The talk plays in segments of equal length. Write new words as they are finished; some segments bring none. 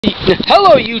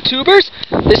Hello YouTubers,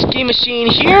 this GeebMachine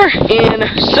here in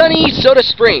sunny Soda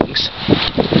Springs.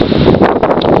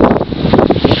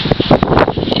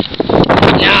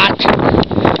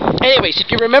 Anyways, if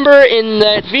you remember in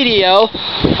that video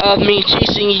of me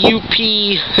chasing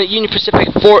Union Pacific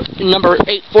number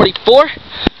 844,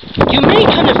 you may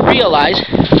kind of realize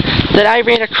that I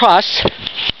ran across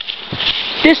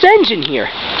this engine here.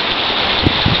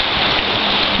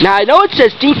 Now I know it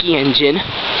says Dinky engine,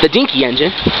 the Dinky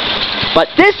engine, but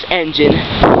this engine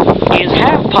is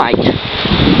Half-Pint.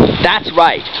 That's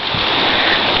right.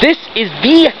 This is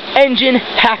the engine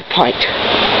Half-Pint.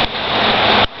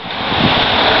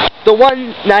 The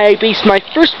one that I based my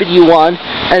first video on,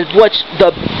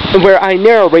 and where I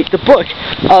narrate the book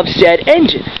of said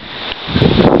engine.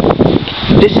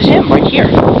 This is him right here.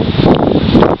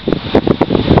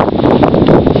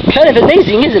 Kind of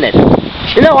amazing, isn't it?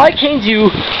 You know, I came to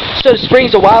Soda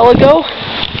Springs a while ago,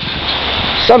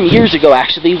 some years ago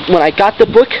actually, when I got the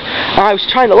book. I was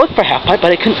trying to look for Half-Pint,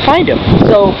 but I couldn't find him.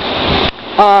 So,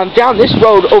 down this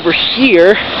road over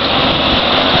here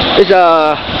is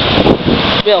a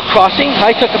rail crossing.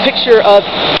 I took a picture of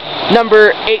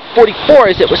number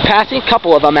 844 as it was passing, a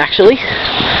couple of them actually.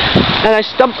 And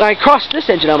I crossed this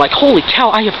engine. I'm like, holy cow,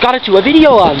 I have got to do a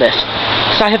video on this.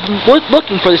 So I have been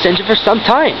looking for this engine for some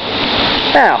time.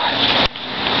 Now,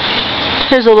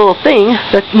 here's a little thing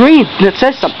that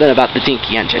says something about the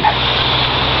Dinky engine.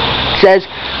 It says,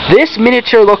 this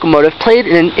miniature locomotive played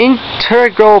an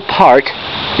integral part,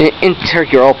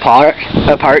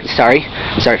 sorry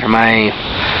for my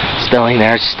spelling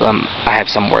there, I have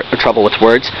some trouble with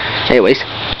words. Anyways,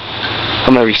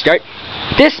 I'm going to restart.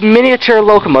 This miniature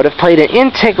locomotive played an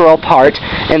integral part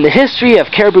in the history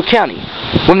of Caribou County.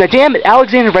 When the dam at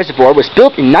Alexander Reservoir was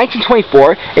built in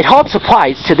 1924, it hauled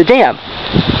supplies to the dam.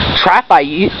 Trapped by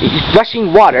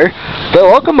rushing water, the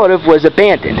locomotive was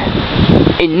abandoned.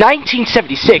 In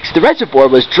 1976, the reservoir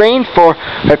was drained for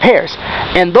repairs,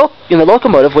 and the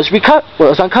locomotive was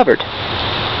uncovered.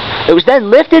 It was then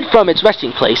lifted from its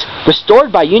resting place,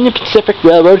 restored by Union Pacific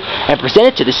Railroad, and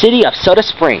presented to the city of Soda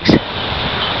Springs.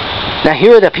 Now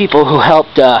here are the people who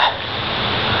helped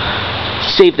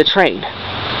save the train.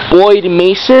 Boyd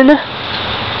Mason,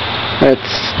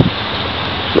 that's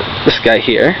this guy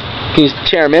here, he's the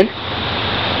chairman.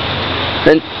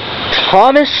 Then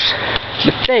Thomas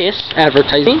Matthias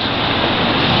Advertising.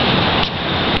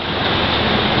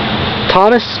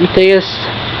 Thomas Matthias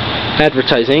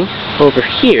Advertising over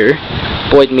here.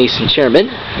 Boyd Mason chairman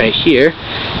right here.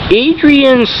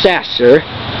 Adrian Sasser,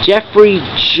 Jeffrey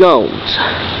Jones.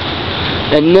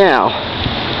 And now,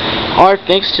 our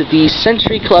thanks to the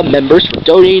Century Club members for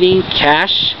donating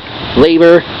cash,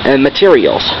 labor, and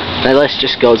materials. The list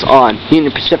just goes on.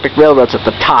 Union Pacific Railroad's at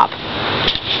the top.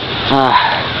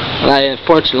 I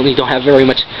unfortunately don't have very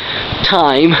much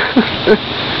time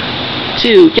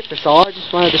to get this all. I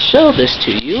just wanted to show this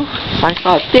to you. I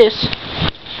thought this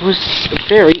was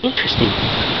very interesting.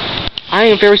 I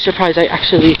am very surprised I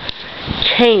actually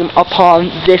came upon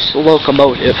this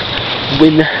locomotive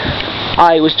when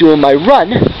I was doing my run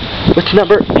with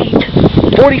number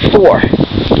 844.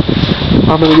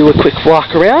 I'm going to do a quick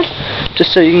walk around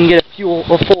just so you can get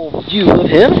a full view of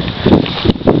him.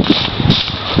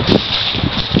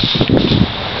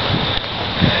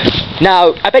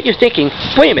 Now, I bet you're thinking,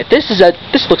 wait a minute,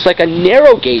 this looks like a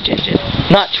narrow gauge engine.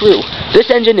 Not true. This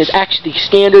engine is actually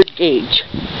standard gauge.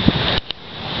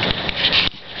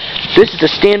 This is a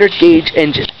standard gauge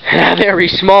engine. A very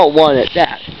small one at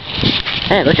that.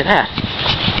 Hey, look at that.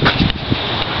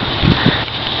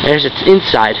 There's its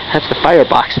inside. That's the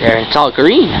firebox there. It's all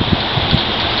green.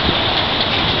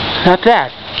 Not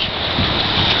bad.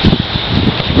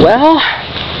 Well,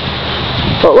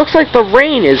 it looks like the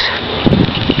rain is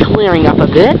clearing up a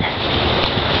bit.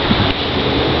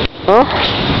 Well,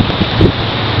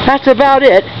 that's about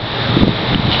it.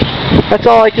 That's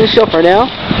all I can show for now.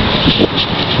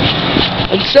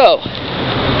 And so,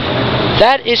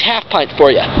 that is Half-Pint for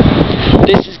you.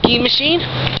 This is GeebMachine,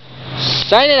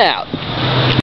 signing out.